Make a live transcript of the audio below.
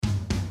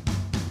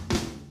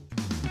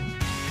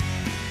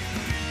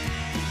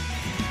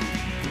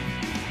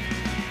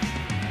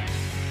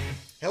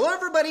Hello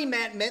everybody,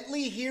 Matt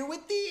Mentley here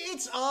with the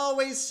It's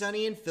Always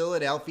Sunny in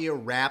Philadelphia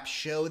rap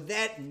show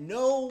that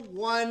no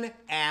one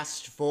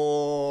asked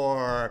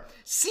for.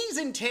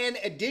 Season 10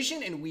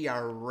 edition, and we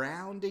are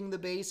rounding the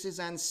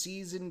bases on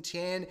Season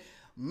 10.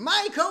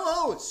 My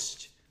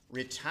co-host,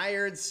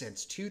 retired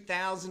since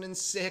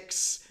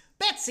 2006,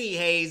 Betsy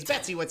Hayes.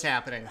 Betsy, what's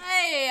happening?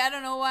 Hey, I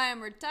don't know why I'm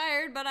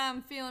retired, but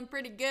I'm feeling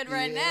pretty good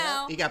right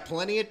now. You got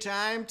plenty of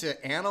time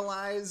to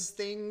analyze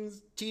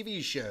things,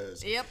 TV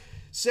shows. Yep.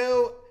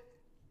 So,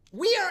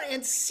 we are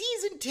in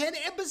Season 10,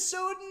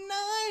 Episode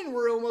 9.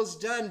 We're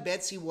almost done.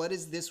 Betsy, what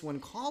is this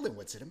one called and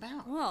what's it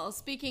about? Well,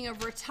 speaking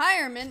of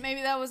retirement,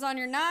 maybe that was on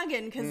your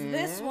noggin, because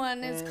this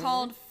one is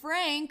called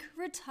Frank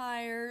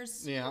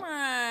Retires.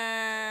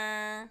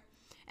 Yeah.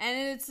 And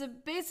it's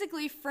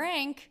basically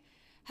Frank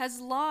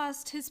has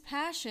lost his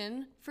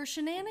passion for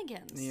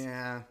shenanigans.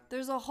 Yeah.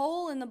 There's a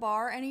hole in the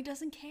bar, and he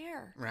doesn't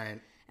care.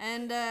 Right.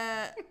 And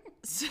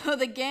so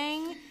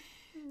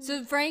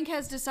Frank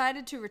has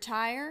decided to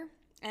retire.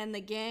 And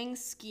the gang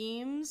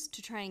schemes to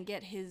try and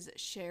get his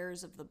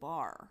shares of the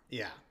bar.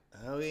 Yeah.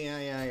 Oh,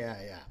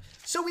 yeah.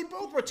 So we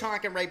both were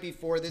talking right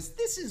before this.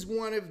 This is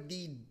one of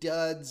the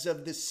duds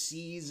of the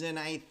season,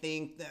 I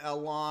think,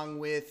 along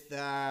with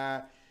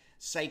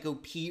Psycho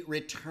Pete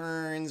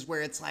Returns,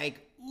 where it's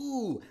like,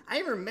 ooh,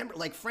 I remember,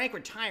 like, Frank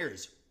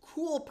Retires,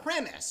 cool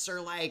premise.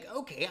 Or like,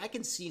 okay, I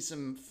can see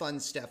some fun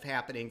stuff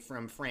happening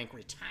from Frank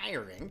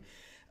retiring.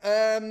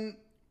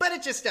 But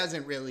it just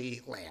doesn't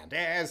really land,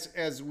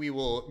 as we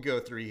will go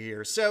through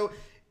here. So,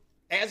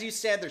 as you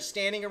said,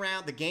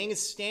 the gang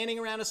is standing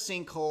around a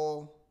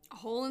sinkhole. A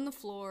hole in the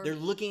floor. They're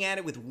looking at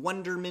it with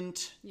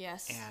wonderment.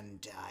 Yes.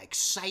 And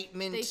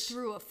excitement. They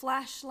threw a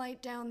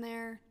flashlight down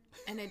there,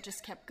 and it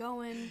just kept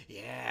going.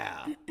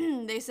 Yeah.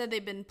 They said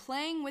they've been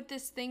playing with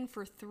this thing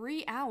for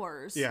 3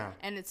 hours. Yeah.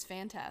 And it's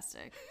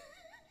fantastic.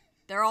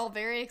 They're all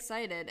very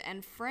excited,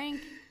 and Frank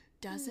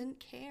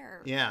doesn't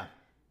care. Yeah.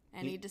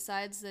 And he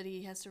decides that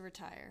he has to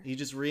retire. He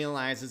just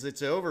realizes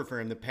it's over for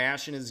him. The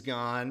passion is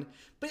gone.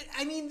 But,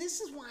 I mean, this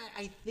is why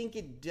I think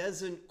it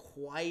doesn't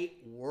quite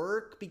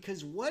work.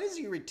 Because what is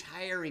he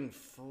retiring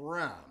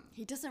from?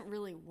 He doesn't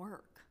really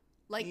work.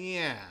 Like,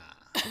 Yeah.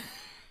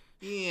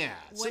 Yeah.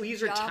 So What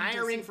he's job does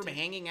retiring he from do?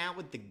 hanging out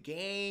with the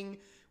gang,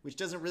 which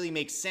doesn't really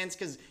make sense.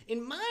 Because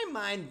in my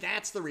mind,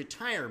 that's the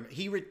retirement.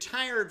 He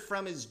retired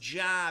from his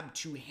job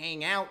to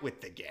hang out with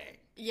the gang.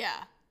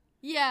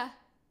 yeah.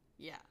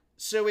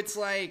 So it's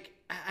like,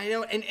 I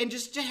don't, and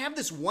just to have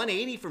this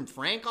 180 from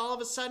Frank all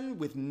of a sudden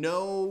with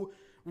no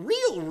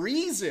real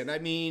reason. I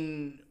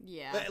mean,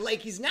 Yeah. like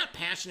he's not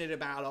passionate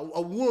about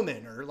a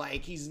woman, or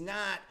like he's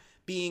not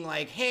being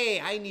like, hey,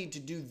 I need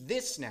to do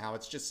this now.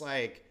 It's just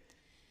like,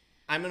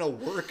 I'm going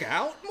to work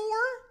out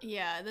more?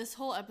 Yeah, this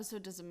whole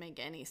episode doesn't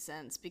make any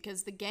sense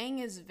because the gang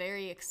is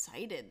very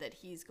excited that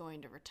he's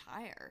going to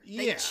retire.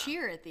 They Yeah.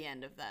 cheer at the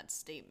end of that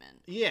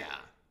statement Yeah.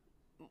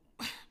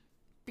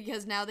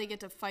 because now they get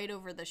to fight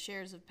over the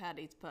shares of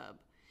Patty's Pub.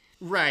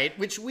 Right,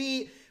 which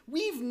we've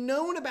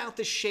known about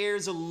the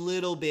shares a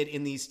little bit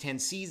in these 10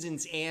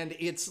 seasons, and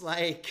it's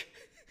like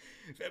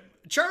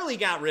Charlie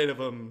got rid of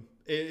them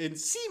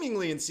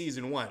seemingly in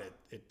season 1.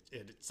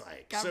 It's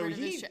like Got so rid of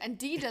his he share. And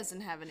Dee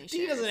doesn't have any shares.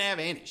 Dee doesn't have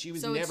any. She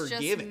was so never it's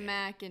just given.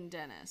 Mac and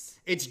Dennis.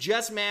 It's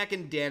just Mac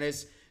and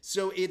Dennis.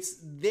 So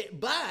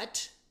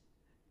but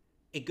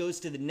it goes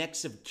to the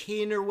next of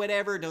kin or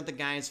whatever. Don't the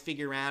guys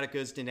figure out it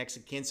goes to next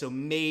of kin? So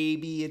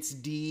maybe it's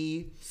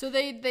Dee. So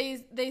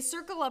they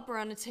circle up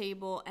around a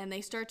table and they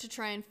start to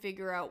try and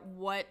figure out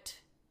what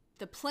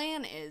the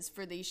plan is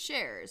for these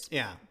shares.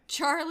 Yeah.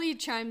 Charlie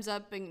chimes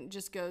up and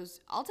just goes,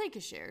 "I'll take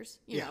his shares.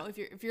 You Yeah. know,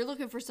 if you're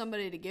looking for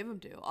somebody to give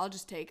them to, I'll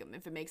just take them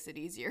if it makes it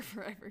easier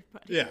for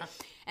everybody." Yeah.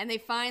 And they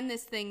find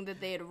this thing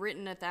that they had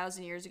written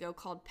 1,000 years ago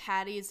called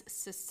Patty's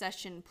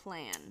Secession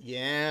Plan.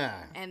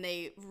 Yeah. And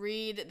they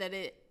read that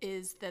it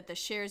is that the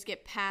shares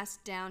get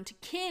passed down to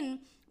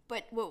kin.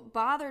 But what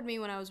bothered me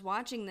when I was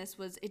watching this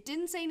was it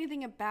didn't say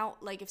anything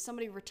about, like, if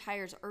somebody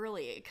retires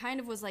early. It kind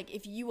of was like,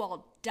 if you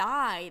all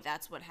die,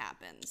 that's what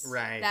happens.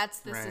 Right, That's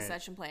the right.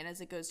 secession plan as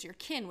it goes to your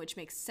kin, which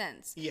makes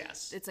sense.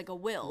 Yes. It's like a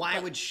will. Why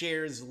but would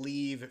shares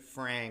leave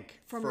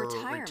Frank from for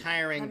retirement?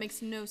 retiring? That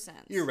makes no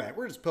sense. You're right.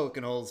 We're just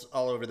poking holes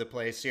all over the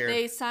place here.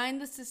 They signed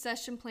the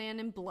secession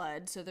plan in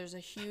blood, so there's a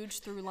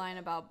huge through line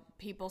about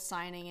people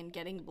signing and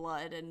getting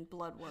blood and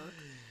blood work.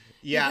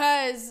 Yeah.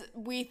 Because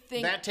we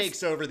think... That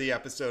takes over the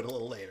episode a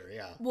little later,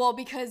 yeah. Well,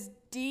 because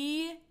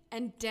Dee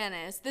and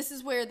Dennis, this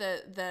is where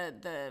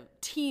the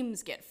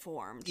teams get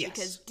formed. Yes.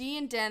 Because Dee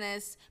and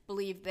Dennis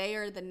believe they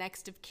are the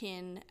next of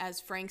kin as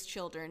Frank's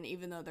children,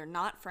 even though they're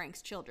not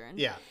Frank's children.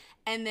 Yeah.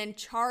 And then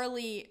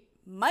Charlie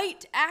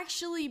might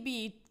actually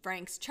be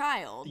Frank's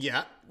child.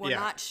 Yeah. We're yeah.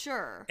 not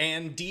sure.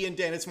 And Dee and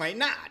Dennis might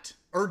not.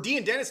 Or Dee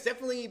and Dennis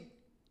definitely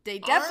They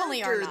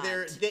definitely aren't,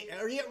 are or not.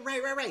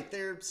 Yeah, right.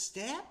 They're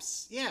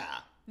steps? Yeah.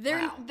 They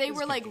Wow, were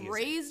this is like confusing.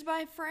 raised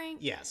by Frank.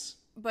 Yes.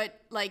 But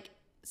like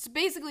So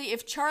basically,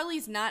 if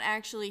Charlie's not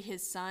actually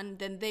his son,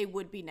 then they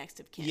would be next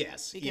of kin.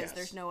 Yes, because yes.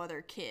 there's no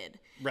other kid.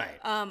 Right.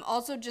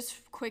 Also,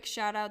 just quick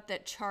shout out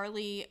that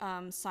Charlie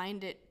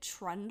signed it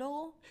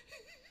Trundle,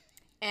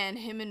 and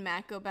him and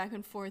Mac go back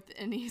and forth,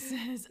 and he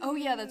says, "Oh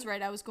yeah, that's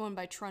right. I was going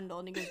by Trundle,"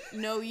 and he goes,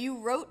 "No, you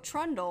wrote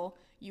Trundle.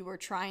 You were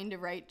trying to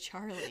write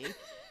Charlie."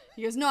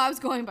 He goes, "No, I was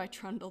going by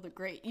Trundle the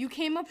Great. You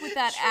came up with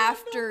that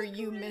after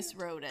you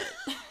miswrote it."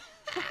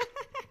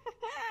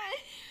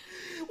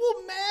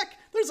 Well, Mac,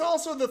 there's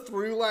also the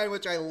through line,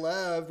 which I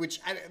love,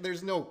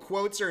 there's no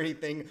quotes or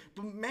anything,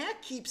 but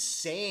Mac keeps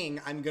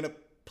saying, I'm going to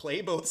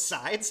play both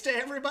sides to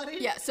everybody.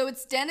 Yeah, so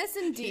it's Dennis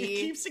and Dee. He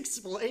keeps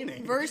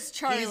explaining. Versus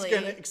Charlie.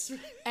 He's gonna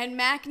and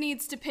Mac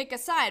needs to pick a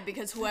side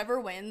because whoever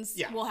wins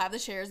Yeah. will have the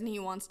shares, and he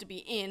wants to be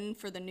in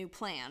for the new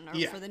plan or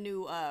Yeah. for the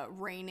new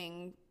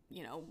reigning,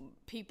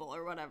 people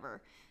or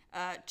whatever.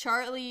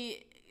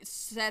 Charlie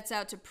sets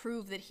out to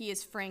prove that he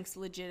is Frank's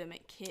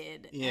legitimate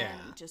kid Yeah.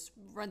 and just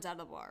runs out of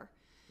the bar.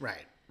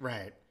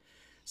 Right.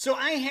 So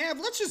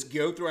let's just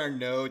go through our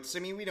notes. I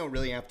mean, we don't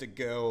really have to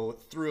go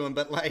through them,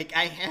 but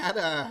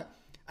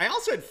I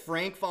also had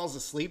Frank falls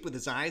asleep with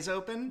his eyes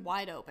open.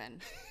 Wide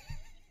open.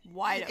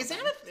 Wide open. Is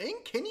that a thing?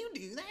 Can you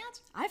do that?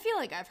 I feel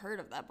like I've heard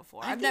of that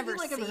before. I I've feel never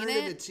like seen I've heard of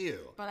it too.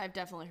 but I've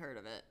definitely heard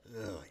of it.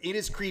 Ugh, it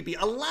is creepy.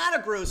 A lot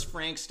of gross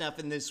Frank stuff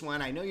in this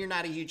one. I know you're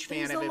not a huge fan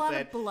There's of a it, lot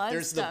but of blood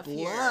there's stuff the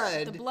here.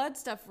 blood. The blood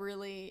stuff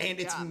really And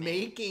it's got me.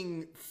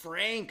 making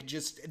Frank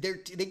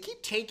they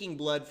keep taking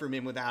blood from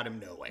him without him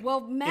knowing.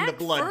 Well, in Mac the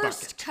blood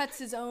first bucket. cuts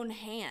his own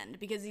hand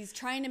because he's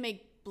trying to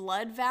make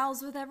blood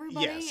vows with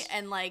everybody Yes.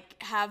 and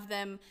have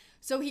them.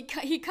 So he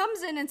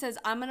comes in and says,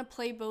 "I'm gonna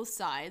play both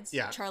sides."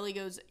 Yeah. Charlie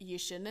goes, "You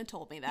shouldn't have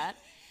told me that."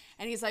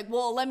 And he's like,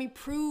 "Well, let me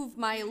prove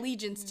my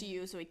allegiance to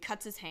you." So he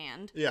cuts his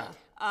hand. Yeah.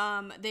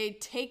 They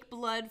take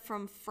blood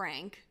from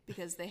Frank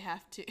because they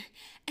have to,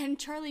 and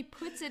Charlie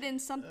puts it in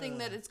something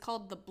that is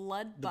called the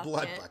blood bucket.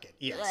 blood bucket,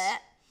 yes.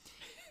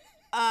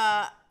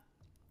 Blech.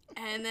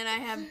 And then I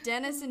have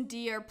Dennis and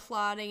Dee are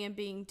plotting and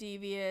being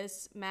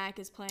devious. Mac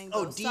is playing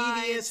both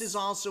Devious sides. is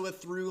also a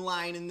through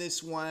line in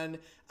this one.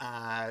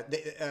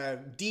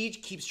 Dee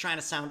keeps trying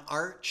to sound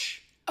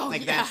arch.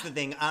 That's the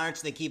thing.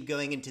 Arch, they keep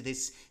going into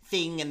this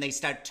thing and they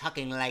start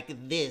talking like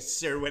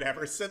this or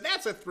whatever. So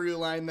that's a through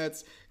line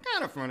that's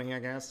kind of funny, I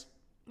guess.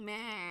 Meh.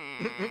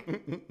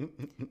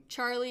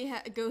 Charlie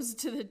goes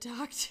to the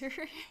doctor.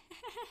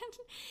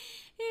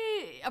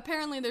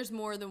 Apparently there's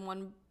more than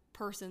one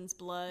person's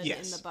blood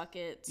Yes. in the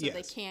bucket, so Yes.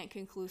 they can't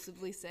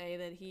conclusively say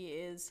that he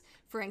is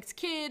Frank's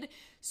kid.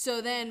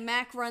 So then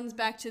Mac runs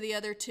back to the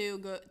other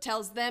two,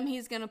 tells them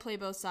he's going to play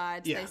both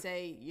sides. Yeah. They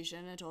say, "You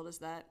shouldn't have told us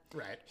that."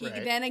 Right. He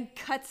then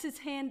cuts his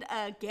hand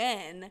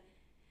again.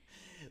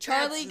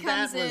 Charlie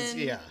comes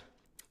in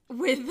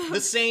with the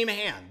same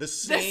hand, the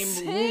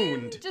same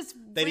wound just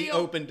that he real-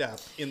 opened up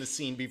in the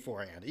scene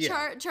beforehand.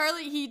 Yeah.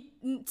 Charlie, he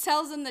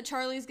tells them that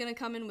Charlie's going to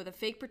come in with a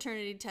fake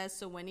paternity test,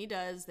 so when he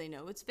does, they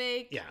know it's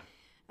fake. Yeah.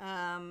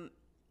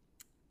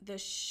 To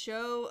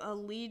show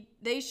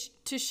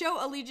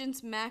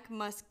allegiance, Mac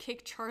must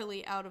kick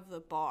Charlie out of the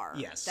bar.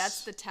 Yes.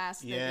 That's the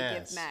task that they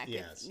Yes, give Mac.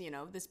 yes.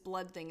 If, this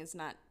blood thing is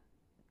not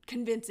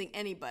convincing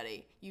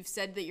anybody. You've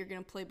said that you're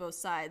going to play both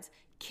sides.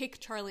 Kick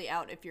Charlie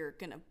out if you're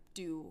going to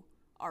do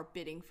our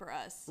bidding for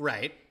us.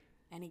 Right.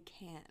 And he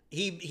can't.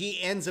 He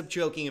ends up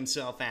choking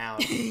himself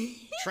out,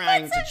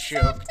 trying to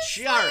choke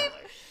Charlie.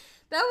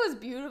 That was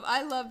beautiful.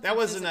 I loved That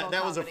was a physical fun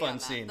comedy on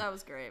that. scene. That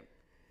was great.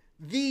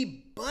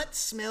 The butt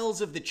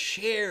smells of the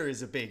chair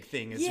is a big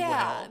thing as Yeah,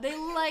 well. they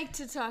like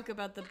to talk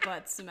about the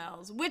butt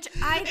smells, which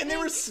I think... And they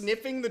were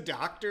sniffing the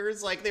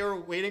doctors, like they were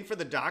waiting for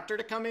the doctor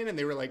to come in, and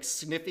they were like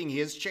sniffing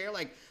his chair,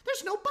 like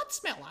there's no butt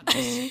smell on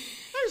this.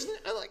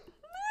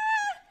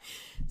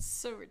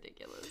 So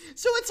ridiculous.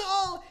 So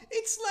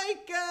it's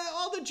like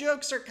all the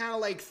jokes are kind of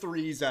like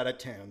 3s out of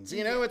 10s.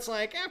 You know, it's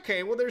like,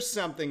 okay, well, there's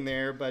something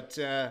there, but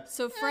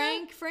So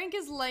Frank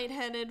is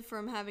lightheaded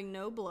from having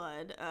no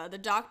blood. The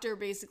doctor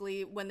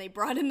basically, when they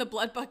brought in the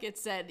blood bucket,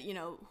 said,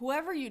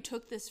 whoever you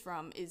took this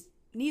from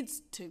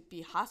needs to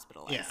be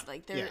hospitalized. Yeah,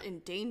 Like they're in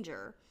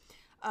danger.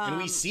 and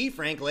we see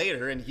Frank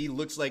later, and he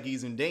looks like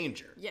he's in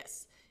danger.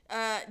 Yes.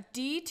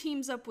 Dee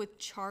teams up with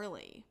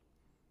Charlie.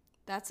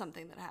 That's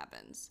something that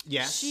happens.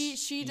 Yes.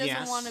 She doesn't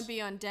Yes. want to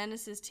be on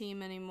Dennis's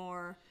team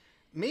anymore.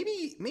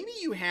 Maybe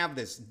you have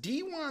this.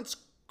 Dee wants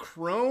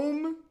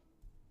Chrome.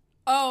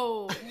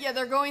 Oh, yeah,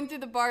 they're going through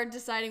the bar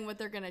deciding what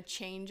they're going to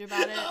change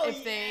about it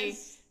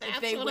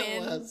if they what win.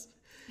 It was.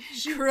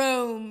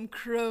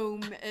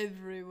 Chrome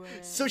everywhere.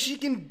 So she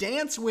can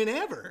dance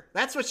whenever.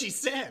 That's what she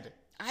said.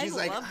 She's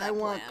like, love that I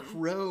want plan.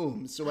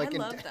 Chrome, so I can.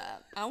 love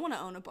that. I want to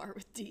own a bar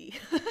with D.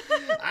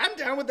 I'm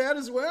down with that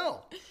as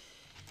well.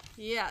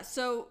 Yeah,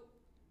 so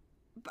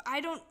but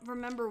I don't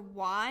remember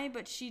why,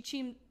 but she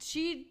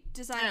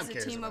decides to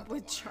cares team about up the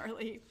with why.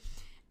 Charlie,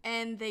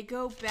 and they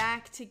go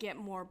back to get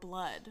more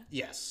blood.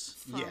 Yes,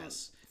 From-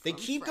 yes. They from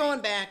keep Frank.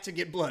 going back to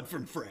get blood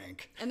from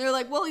Frank. And they're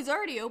like, well, he's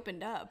already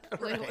opened up.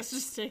 Like, Right. let's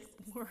just take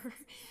more.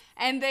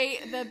 And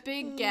the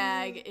big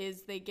gag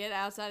is they get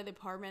outside of the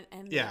apartment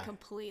and they Yeah.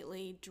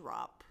 completely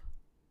drop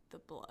the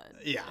blood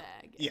Yeah.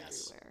 bag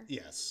Yes. everywhere.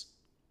 Yes.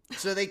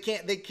 So they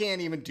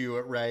can't even do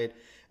it right.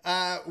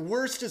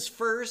 Worst is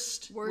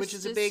first, Worst which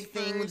is a is big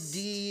thing with first.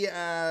 Dee.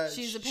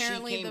 She's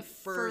apparently she came the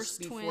first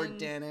before twin.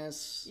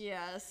 Dennis.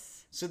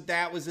 Yes. So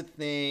that was a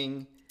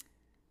thing.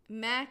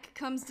 Mac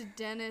comes to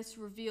Dennis,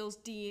 reveals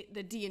the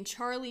Dee and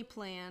Charlie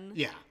plan.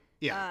 Yeah.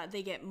 Yeah.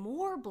 They get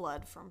more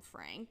blood from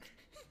Frank.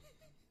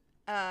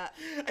 I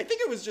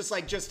think it was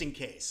just in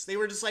case. They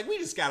were just like, we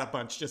just got a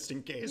bunch just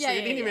in case. Yeah, They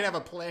yeah, didn't even yeah. have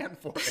a plan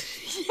for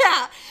it.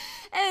 Yeah.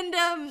 And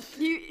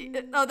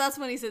that's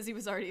when he says he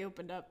was already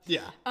opened up.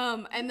 Yeah.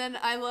 And then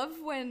I love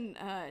when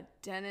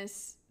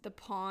Dennis, the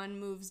pawn,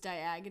 moves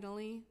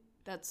diagonally.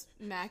 That's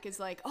Mac is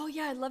like, oh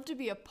yeah, I'd love to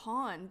be a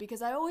pawn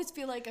because I always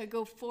feel like I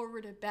go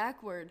forward and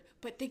backward,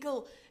 but they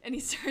go, and he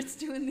starts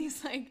doing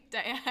these like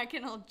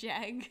diagonal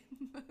jag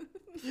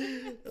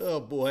moves. Oh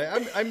boy,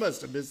 I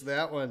must have missed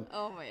that one.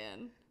 Oh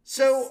man.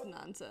 So It's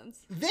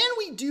nonsense. then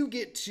we do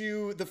get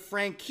to the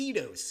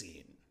Frankito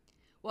scene.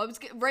 Well,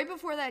 right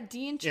before that,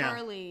 Dee and Yeah.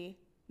 Charlie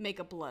make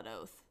a blood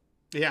oath.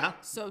 Yeah.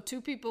 So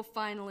two people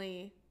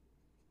finally.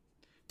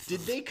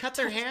 Did they cut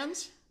their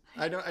hands?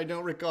 I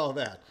don't recall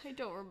that.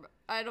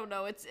 I don't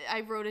know.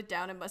 I wrote it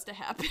down. It must have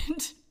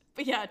happened.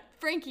 But yeah,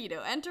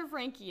 Frankito. Enter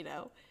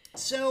Frankito.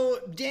 So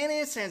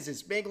Dennis has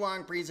this big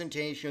long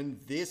presentation.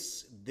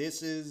 This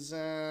is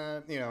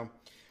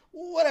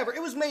whatever.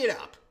 It was made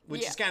up,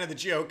 which Yeah. is kind of the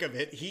joke of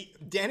it.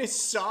 Dennis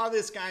saw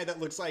this guy that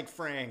looks like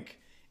Frank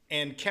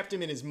and kept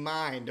him in his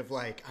mind of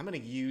like, I'm gonna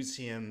use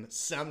him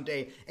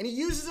someday, and he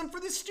uses him for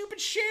this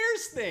stupid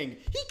shares thing.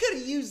 He could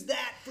have used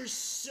that for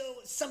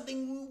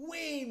something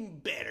way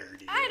better.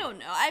 Dude. I don't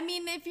know. I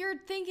mean, if you're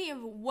thinking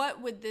of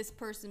what would this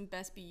person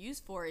best be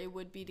used for, it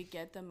would be to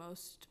get the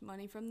most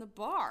money from the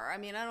bar. I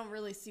mean, I don't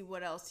really see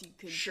what else you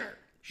could. Sure.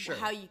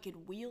 How you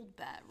could wield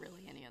that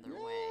really any other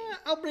way.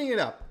 I'll bring it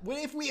up.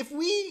 If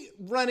we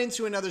run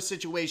into another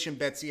situation,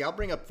 Betsy, I'll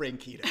bring up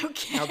Frankito.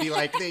 Okay. I'll be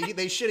like,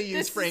 they should have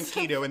used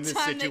Frankito in this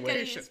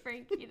situation.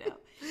 Frankito.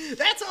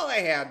 That's all I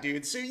had,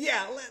 dude. So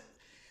yeah,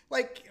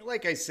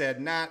 like I said,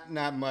 not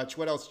much.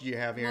 What else do you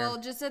have here? Well,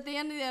 just at the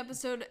end of the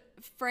episode,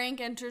 Frank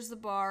enters the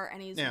bar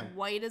and he's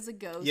white as a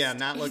ghost. Yeah,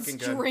 not looking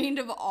he's good. drained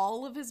of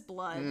all of his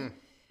blood.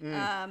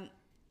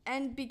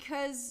 And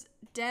because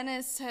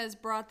Dennis has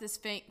brought this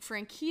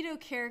Frankito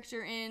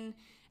character in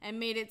and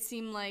made it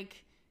seem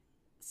like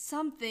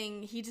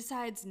something, he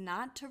decides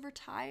not to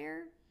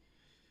retire.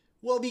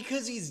 Well,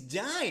 because he's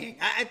dying.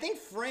 I think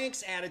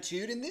Frank's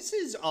attitude, and this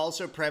is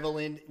also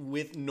prevalent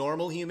with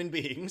normal human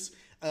beings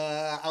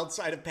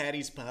outside of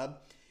Patty's Pub,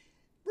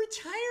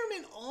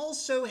 retirement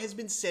also has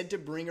been said to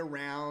bring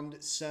around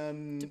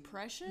some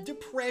Depression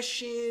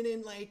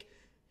and like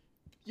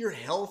your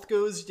health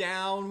goes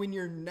down when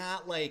you're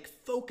not like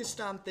focused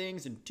on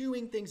things and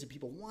doing things that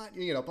people want,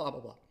 blah, blah,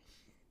 blah.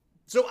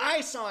 So I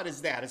saw it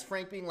as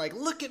Frank being like,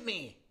 look at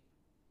me.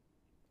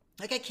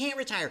 Like, I can't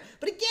retire.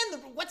 But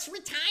again, what's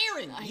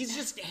retiring? He's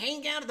just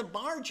hanging out at the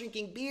bar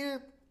drinking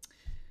beer.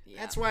 Yeah.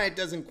 That's why it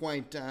doesn't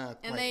quite land.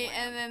 And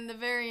then the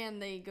very end,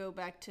 they go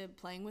back to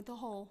playing with the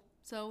hole.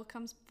 So it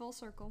comes full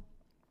circle.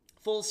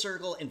 Full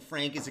circle, and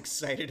Frank is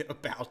excited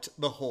about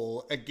the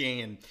hole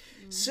again.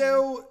 Mm-hmm.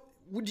 So,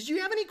 did you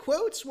have any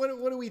quotes? What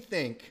do we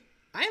think?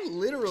 I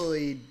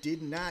literally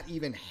did not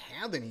even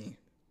have any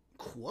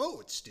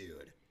quotes,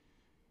 dude.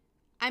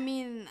 I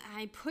mean,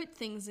 I put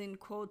things in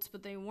quotes,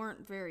 but they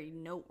weren't very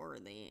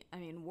noteworthy. I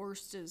mean,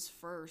 worst is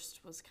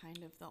first was kind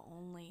of the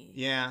only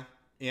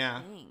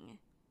thing,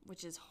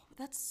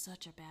 that's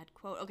such a bad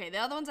quote. Okay, the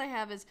other ones I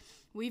have is,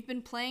 we've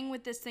been playing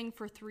with this thing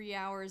for 3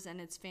 hours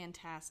and it's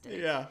fantastic.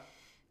 Yeah.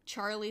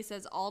 Charlie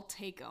says, I'll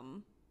take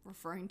them,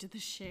 referring to the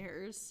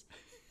shares.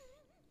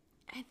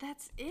 And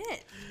that's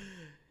it.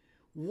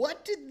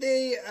 What did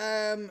they,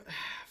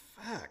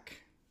 fuck.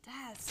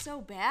 That's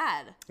so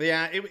bad.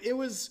 Yeah, it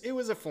was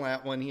a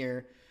flat one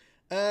here.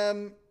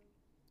 I'm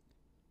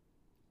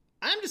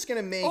just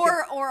gonna make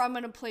or I'm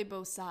gonna play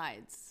both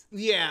sides.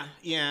 Yeah,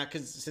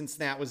 because since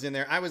that was in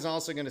there, I was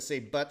also gonna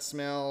say butt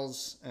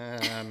smells.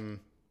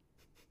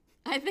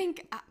 I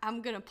think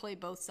I'm gonna play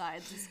both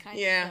sides. It's kind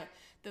of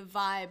the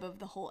vibe of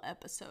the whole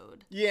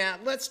episode. Yeah,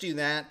 let's do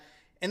that.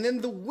 And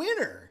then the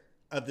winner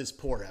of this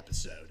poor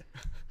episode,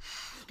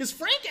 because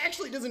Frank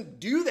actually doesn't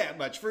do that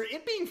much. For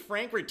it being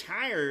Frank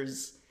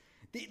retires,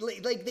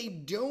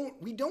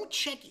 we don't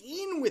check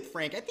in with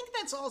Frank. I think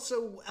that's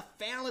also a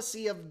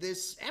fallacy of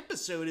this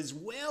episode, as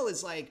well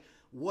as like,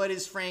 what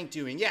is Frank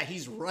doing? Yeah,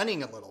 he's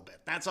running a little bit.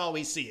 That's all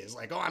we see is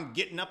like, oh, I'm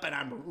getting up and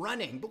I'm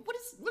running. But what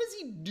is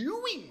he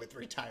doing with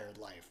retired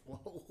life?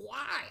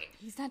 Why?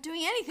 He's not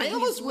doing anything. I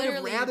almost would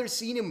have rather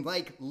seen him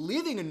like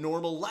living a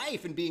normal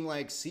life and being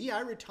like, see,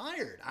 I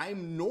retired.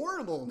 I'm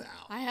normal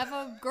now. I have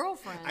a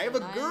girlfriend.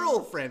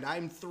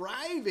 I'm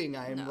thriving.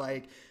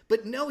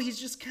 But no, he's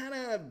just kind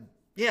of,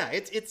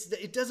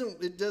 it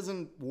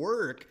doesn't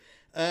work.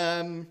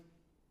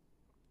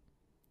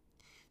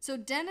 So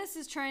Dennis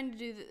is trying to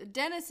do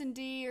Dennis and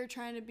Dee are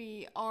trying to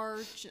be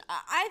Arch.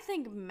 I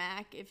think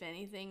Mac, if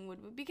anything,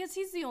 would, because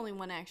he's the only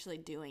one actually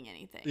doing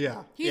anything.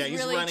 Yeah, he's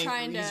really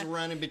trying to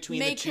running between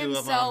make the two of them.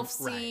 himself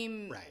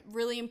seem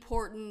really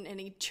important, and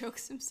he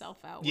chokes himself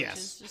out, which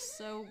is just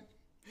so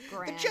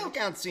grand. The choke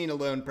out scene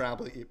alone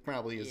probably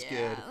is good.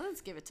 Yeah, let's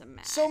give it to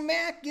Mac. So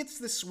Mac gets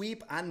the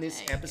sweep on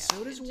this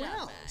episode as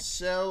well.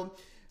 So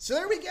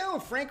there we go.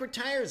 Frank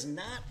Retires,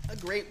 not a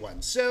great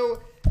one.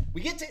 So we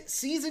get to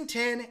season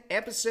 10,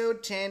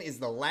 episode 10 is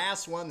the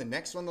last one. The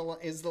next one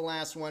is the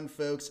last one,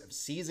 folks, of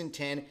season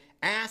 10.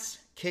 Ass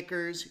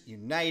Kickers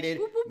United.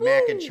 Woo, woo, woo.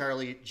 Mac and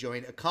Charlie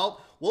join a cult.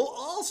 We'll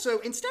also,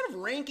 instead of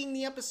ranking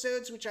the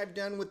episodes, which I've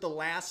done with the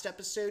last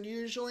episode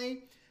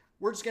usually,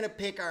 we're just going to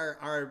pick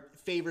our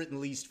favorite and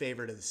least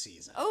favorite of the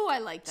season. Oh, I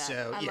like that.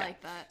 So, I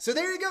like that. So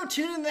there you go.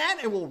 Tune in to that,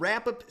 and we'll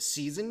wrap up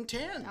season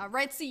 10. All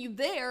right, see you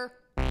there.